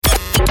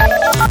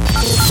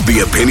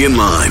The Opinion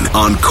Line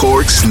on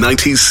Cork's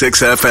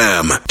 96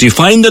 FM. Do you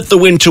find that the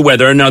winter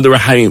weather, now that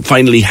we're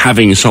finally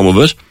having some of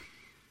it,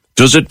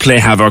 does it play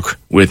havoc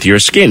with your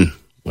skin?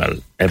 Well,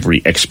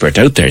 every expert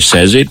out there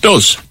says it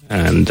does,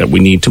 and that we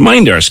need to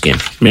mind our skin.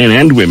 Men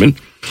and women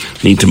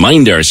need to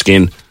mind our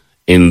skin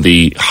in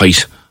the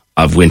height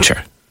of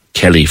winter.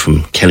 Kelly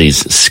from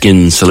Kelly's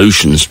Skin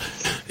Solutions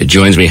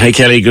joins me. Hi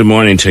Kelly, good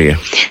morning to you.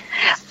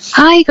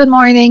 Hi, good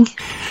morning.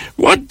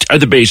 What are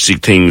the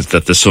basic things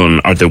that the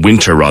sun, or the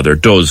winter rather,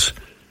 does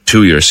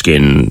to your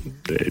skin?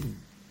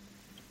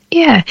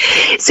 Yeah,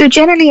 so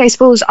generally I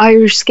suppose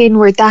Irish skin,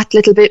 we're that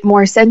little bit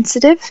more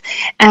sensitive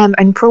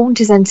and prone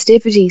to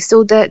sensitivity,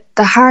 so that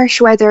the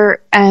harsh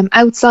weather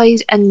outside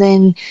and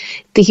then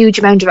the huge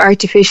amount of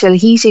artificial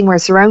heating we're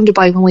surrounded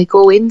by when we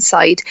go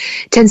inside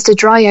tends to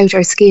dry out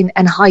our skin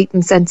and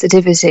heighten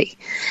sensitivity.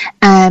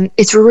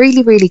 It's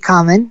really, really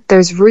common.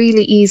 There's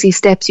really easy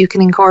steps you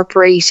can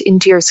incorporate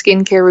into your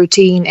skincare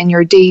routine and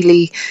your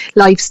daily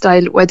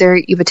lifestyle, whether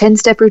you have a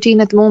 10-step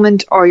routine at the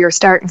moment or you're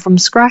starting from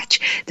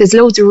scratch. There's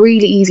loads of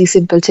really easy,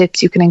 simple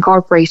tips you can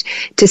incorporate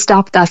to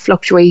stop that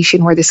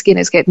fluctuation where the skin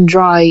is getting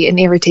dry and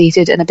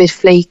irritated and a bit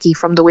flaky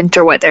from the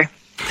winter weather.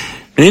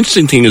 An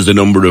interesting thing is the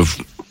number of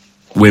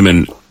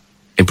women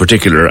in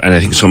particular, and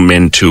I think some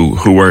men too,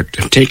 who are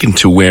taken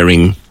to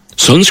wearing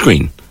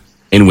sunscreen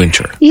in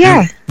winter.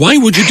 Yeah. Why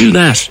would you do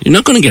that? You're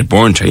not going to get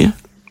burnt, are you?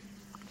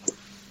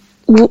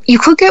 You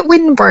could get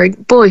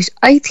windburn, but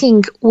I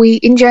think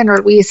in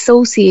general, we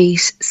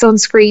associate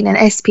sunscreen and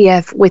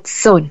SPF with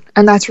sun.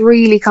 And that's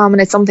really common.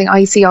 It's something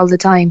I see all the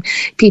time.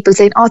 People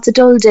saying, oh, it's a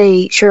dull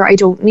day. Sure, I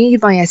don't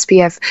need my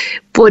SPF.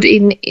 But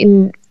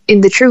in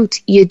the truth,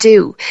 you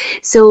do.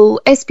 So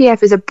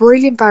SPF is a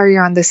brilliant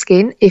barrier on the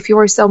skin. If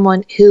you're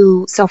someone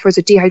who suffers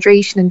with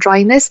dehydration and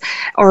dryness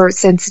or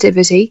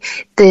sensitivity,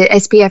 the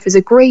SPF is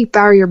a great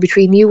barrier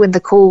between you and the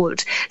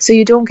cold. So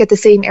you don't get the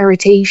same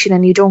irritation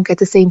and you don't get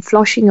the same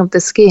flushing of the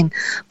skin.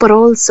 But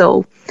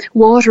also,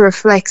 water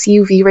reflects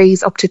UV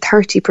rays up to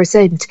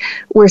 30%.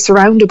 We're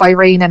surrounded by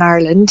rain in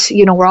Ireland.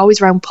 You know, we're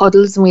always around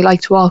puddles and we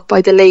like to walk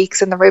by the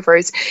lakes and the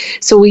rivers.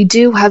 So we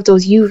do have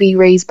those UV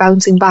rays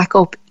bouncing back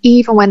up.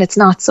 Even when it's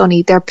not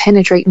sunny, they're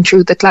penetrating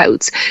through the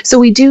clouds. So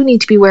we do need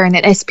to be wearing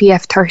an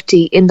SPF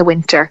 30 in the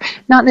winter.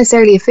 Not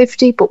necessarily a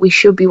 50, but we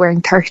should be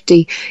wearing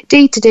 30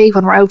 day to day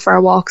when we're out for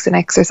our walks and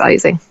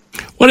exercising.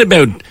 What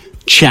about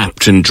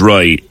chapped and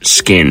dry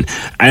skin?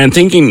 And I'm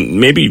thinking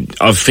maybe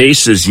of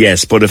faces,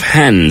 yes, but of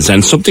hands,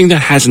 and something that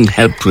hasn't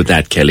helped with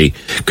that, Kelly,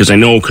 because I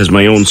know, because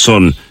my own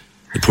son,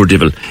 the poor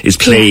devil, is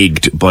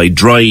plagued by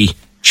dry,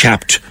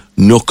 chapped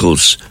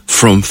knuckles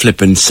from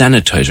flipping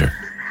sanitizer.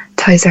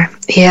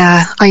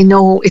 Yeah, I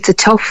know it's a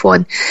tough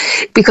one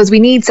because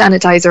we need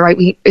sanitizer,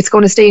 right? It's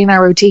going to stay in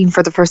our routine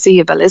for the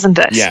foreseeable, isn't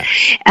it?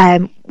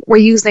 Yeah. We're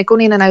using it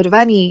going in and out of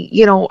any,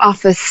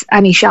 office,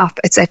 any shop,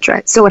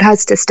 etc. So it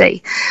has to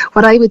stay.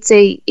 What I would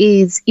say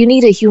is you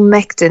need a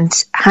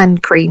humectant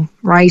hand cream,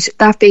 right?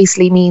 That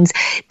basically means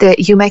the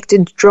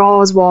humectant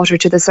draws water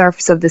to the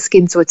surface of the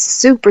skin, so it's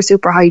super,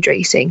 super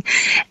hydrating.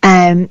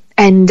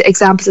 And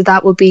examples of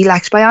that would be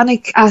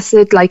lactobiotic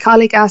acid,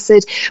 glycolic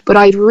acid, but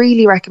I'd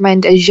really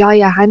recommend a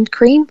Jaya hand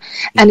cream.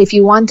 And if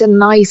you want a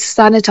nice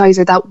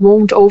sanitizer that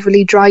won't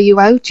overly dry you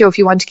out, if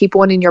you want to keep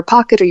one in your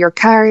pocket or your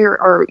car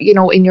or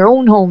in your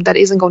own home that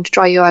isn't going to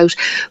dry you out,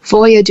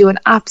 Voya do an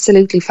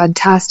absolutely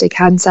fantastic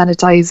hand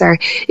sanitizer.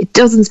 It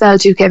doesn't smell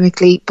too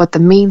chemically, but the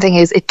main thing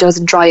is it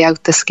doesn't dry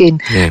out the skin.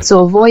 Yeah.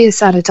 So a Voya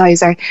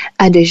sanitizer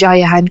and a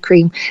Jaya hand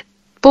cream,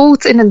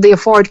 both in the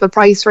affordable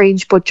price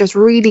range, but just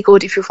really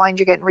good if you find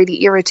you're getting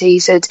really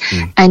irritated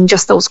and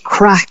just those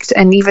cracked,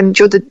 and even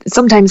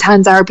sometimes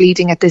hands are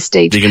bleeding at this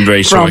stage. They can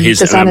very sore. The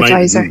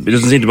sanitizer. It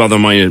doesn't seem to bother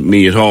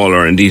me at all,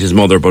 or indeed his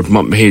mother, but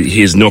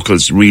his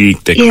knuckles really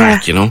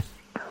crack,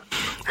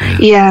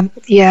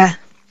 Yeah.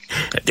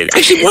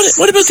 Actually,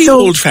 what about the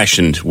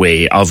old-fashioned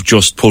way of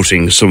just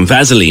putting some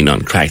Vaseline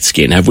on cracked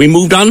skin? Have we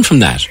moved on from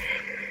that?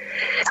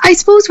 I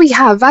suppose we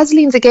have.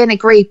 Vaseline's again a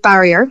great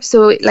barrier.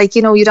 So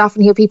you'd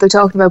often hear people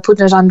talking about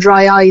putting it on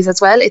dry eyes as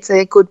well. It's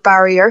a good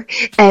barrier,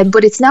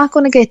 but it's not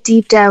going to get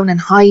deep down and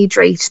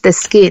hydrate the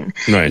skin.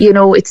 Right.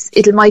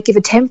 It might give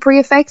a temporary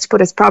effect,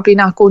 but it's probably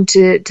not going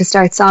to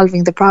start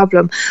solving the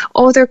problem.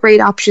 Other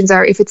great options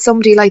are, if it's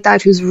somebody like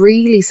that who's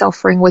really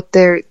suffering with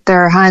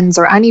their hands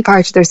or any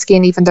part of their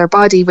skin, even their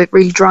body, with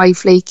really dry,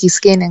 flaky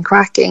skin and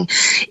cracking,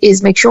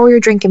 is make sure you're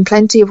drinking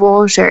plenty of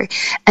water.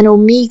 And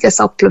omega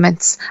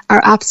supplements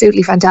are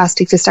absolutely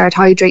fantastic to start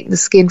hydrating the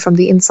skin from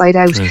the inside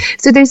out.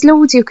 So there's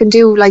loads you can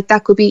do, like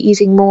that could be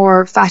eating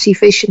more fatty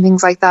fish and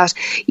things like that.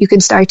 You can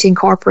start to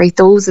incorporate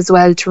those as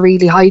well to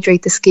really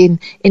hydrate the skin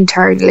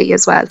internally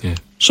as well. Yeah.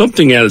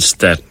 Something else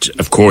that,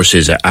 of course,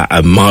 is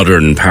a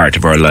modern part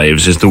of our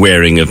lives is the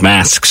wearing of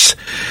masks.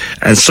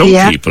 And some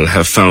people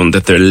have found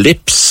that their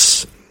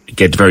lips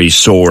get very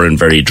sore and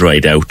very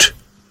dried out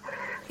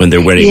when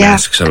they're wearing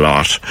masks a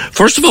lot.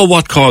 First of all,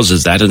 what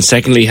causes that? And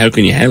secondly, how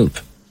can you help?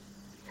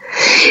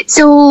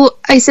 So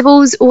I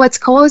suppose what's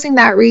causing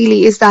that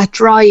really is that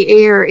dry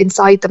air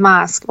inside the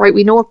mask, right?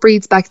 We know it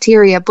breeds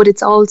bacteria, but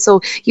it's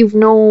also, you've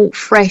no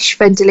fresh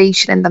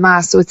ventilation in the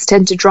mask, so it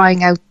tends to dry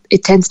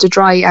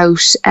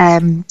out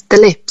the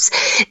lips.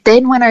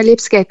 Then when our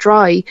lips get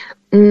dry,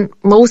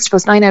 most of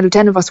us, 9 out of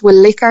 10 of us, will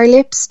lick our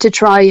lips to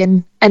try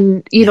and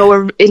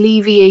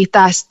alleviate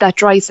that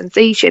dry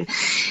sensation.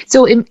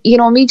 So,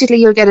 immediately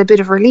you'll get a bit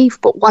of relief,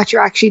 but what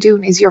you're actually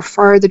doing is you're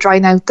further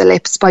drying out the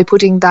lips by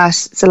putting that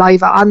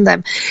saliva on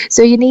them.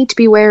 So you need to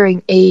be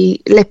wearing a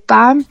lip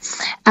balm.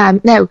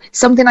 Now,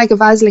 something like a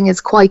Vaseline is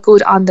quite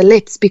good on the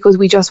lips because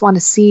we just want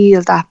to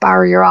seal that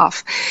barrier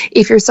off.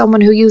 If you're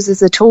someone who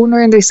uses a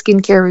toner in their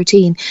skincare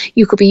routine,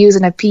 you could be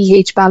using a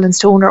pH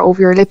balanced toner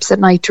over your lips at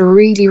night to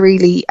really,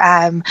 really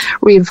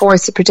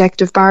reinforce the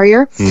protective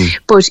barrier.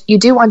 But you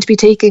do want to be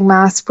taking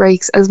mask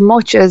breaks as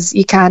much as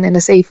you can in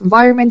a safe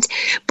environment,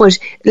 but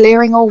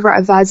layering over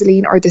a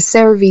Vaseline or the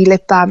CeraVe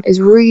lip balm is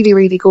really,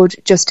 really good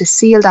just to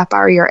seal that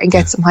barrier and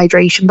get some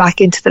hydration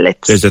back into the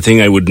lips. There's a thing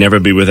I would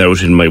never be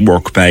without in my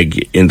work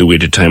bag in the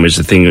winter time, is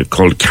a thing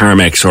called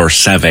Carmex or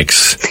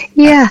Savex.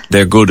 Yeah.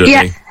 They're good, aren't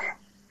they?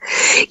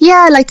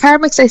 Yeah, like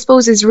Carmex, I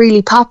suppose, is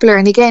really popular.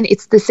 And again,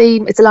 it's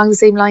along the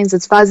same lines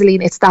as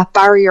Vaseline. It's that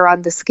barrier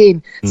on the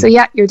skin. So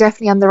yeah, you're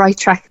definitely on the right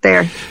track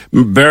there.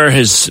 Bear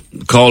has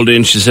called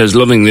in. She says,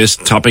 loving this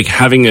topic,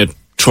 having a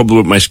trouble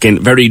with my skin,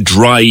 very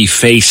dry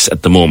face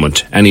at the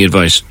moment. Any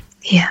advice?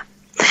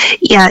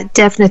 Yeah,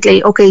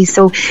 definitely. Okay,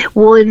 so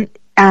one,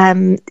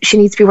 she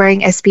needs to be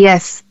wearing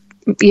SPF,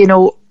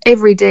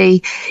 every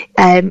day.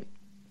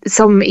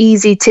 Some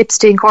easy tips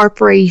to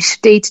incorporate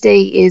day to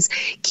day is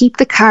keep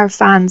the car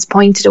fans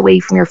pointed away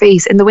from your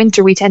face. In the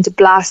winter, we tend to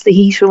blast the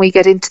heat when we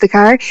get into the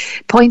car.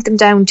 Point them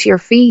down to your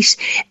feet,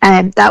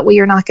 and that way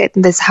you're not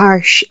getting this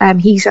harsh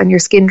heat on your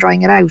skin,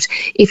 drying it out.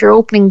 If you're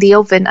opening the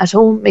oven at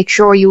home, make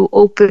sure you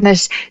open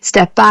it,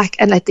 step back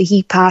and let the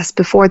heat pass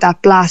before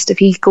that blast of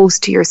heat goes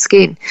to your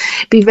skin.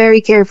 Be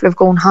very careful of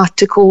going hot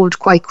to cold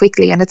quite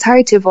quickly, and it's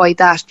hard to avoid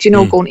that,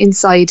 going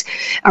inside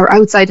or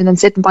outside and then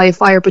sitting by a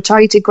fire, but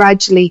try to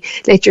gradually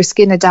let your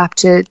skin adapt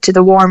to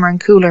the warmer and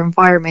cooler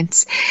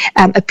environments.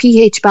 A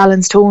pH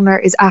balanced toner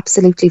is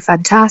absolutely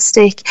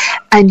fantastic,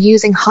 and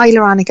using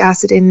hyaluronic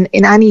acid in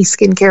any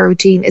skincare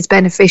routine is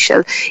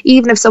beneficial.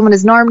 Even if someone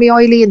is normally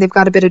oily and they've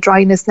got a bit of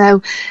dryness now,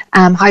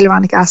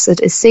 hyaluronic acid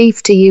is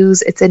safe to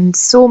use. It's in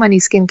so many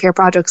skincare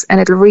products,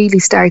 and it'll really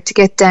start to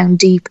get down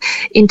deep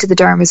into the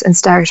dermis and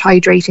start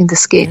hydrating the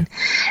skin.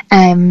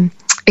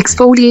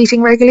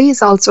 Exfoliating regularly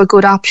is also a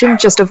good option.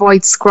 Just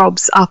avoid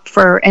scrubs, opt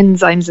for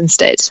enzymes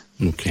instead.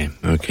 Okay.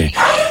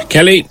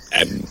 Kelly,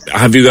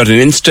 have you got an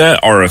Insta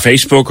or a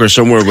Facebook or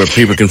somewhere where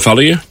people can follow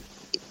you?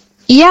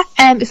 Yeah,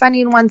 if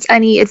anyone wants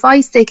any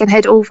advice, they can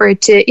head over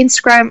to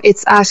Instagram.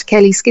 It's at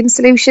Kelly Skin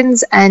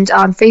Solutions, and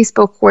on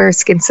Facebook, we're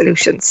Skin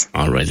Solutions.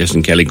 All right.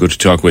 Listen, Kelly, good to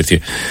talk with you.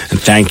 And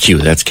thank you.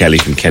 That's Kelly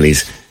from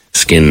Kelly's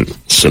Skin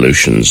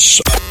Solutions.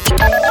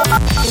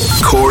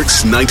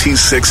 Cork's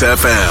 96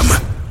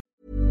 FM.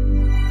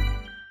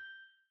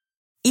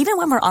 Even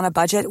when we're on a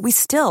budget, we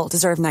still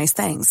deserve nice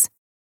things.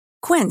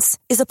 Quince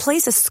is a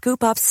place to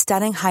scoop up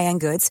stunning high-end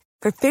goods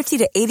for 50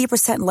 to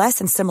 80% less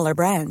than similar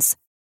brands.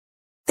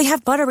 They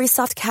have buttery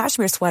soft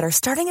cashmere sweaters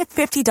starting at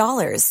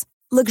 $50,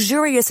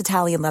 luxurious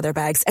Italian leather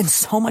bags, and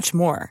so much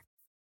more.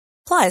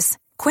 Plus,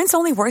 Quince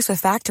only works with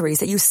factories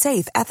that use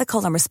safe,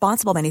 ethical, and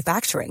responsible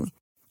manufacturing.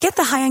 Get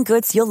the high-end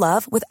goods you'll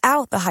love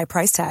without the high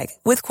price tag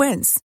with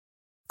Quince.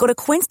 Go to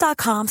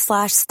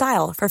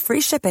quince.com/style for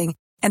free shipping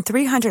and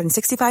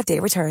 365-day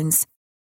returns.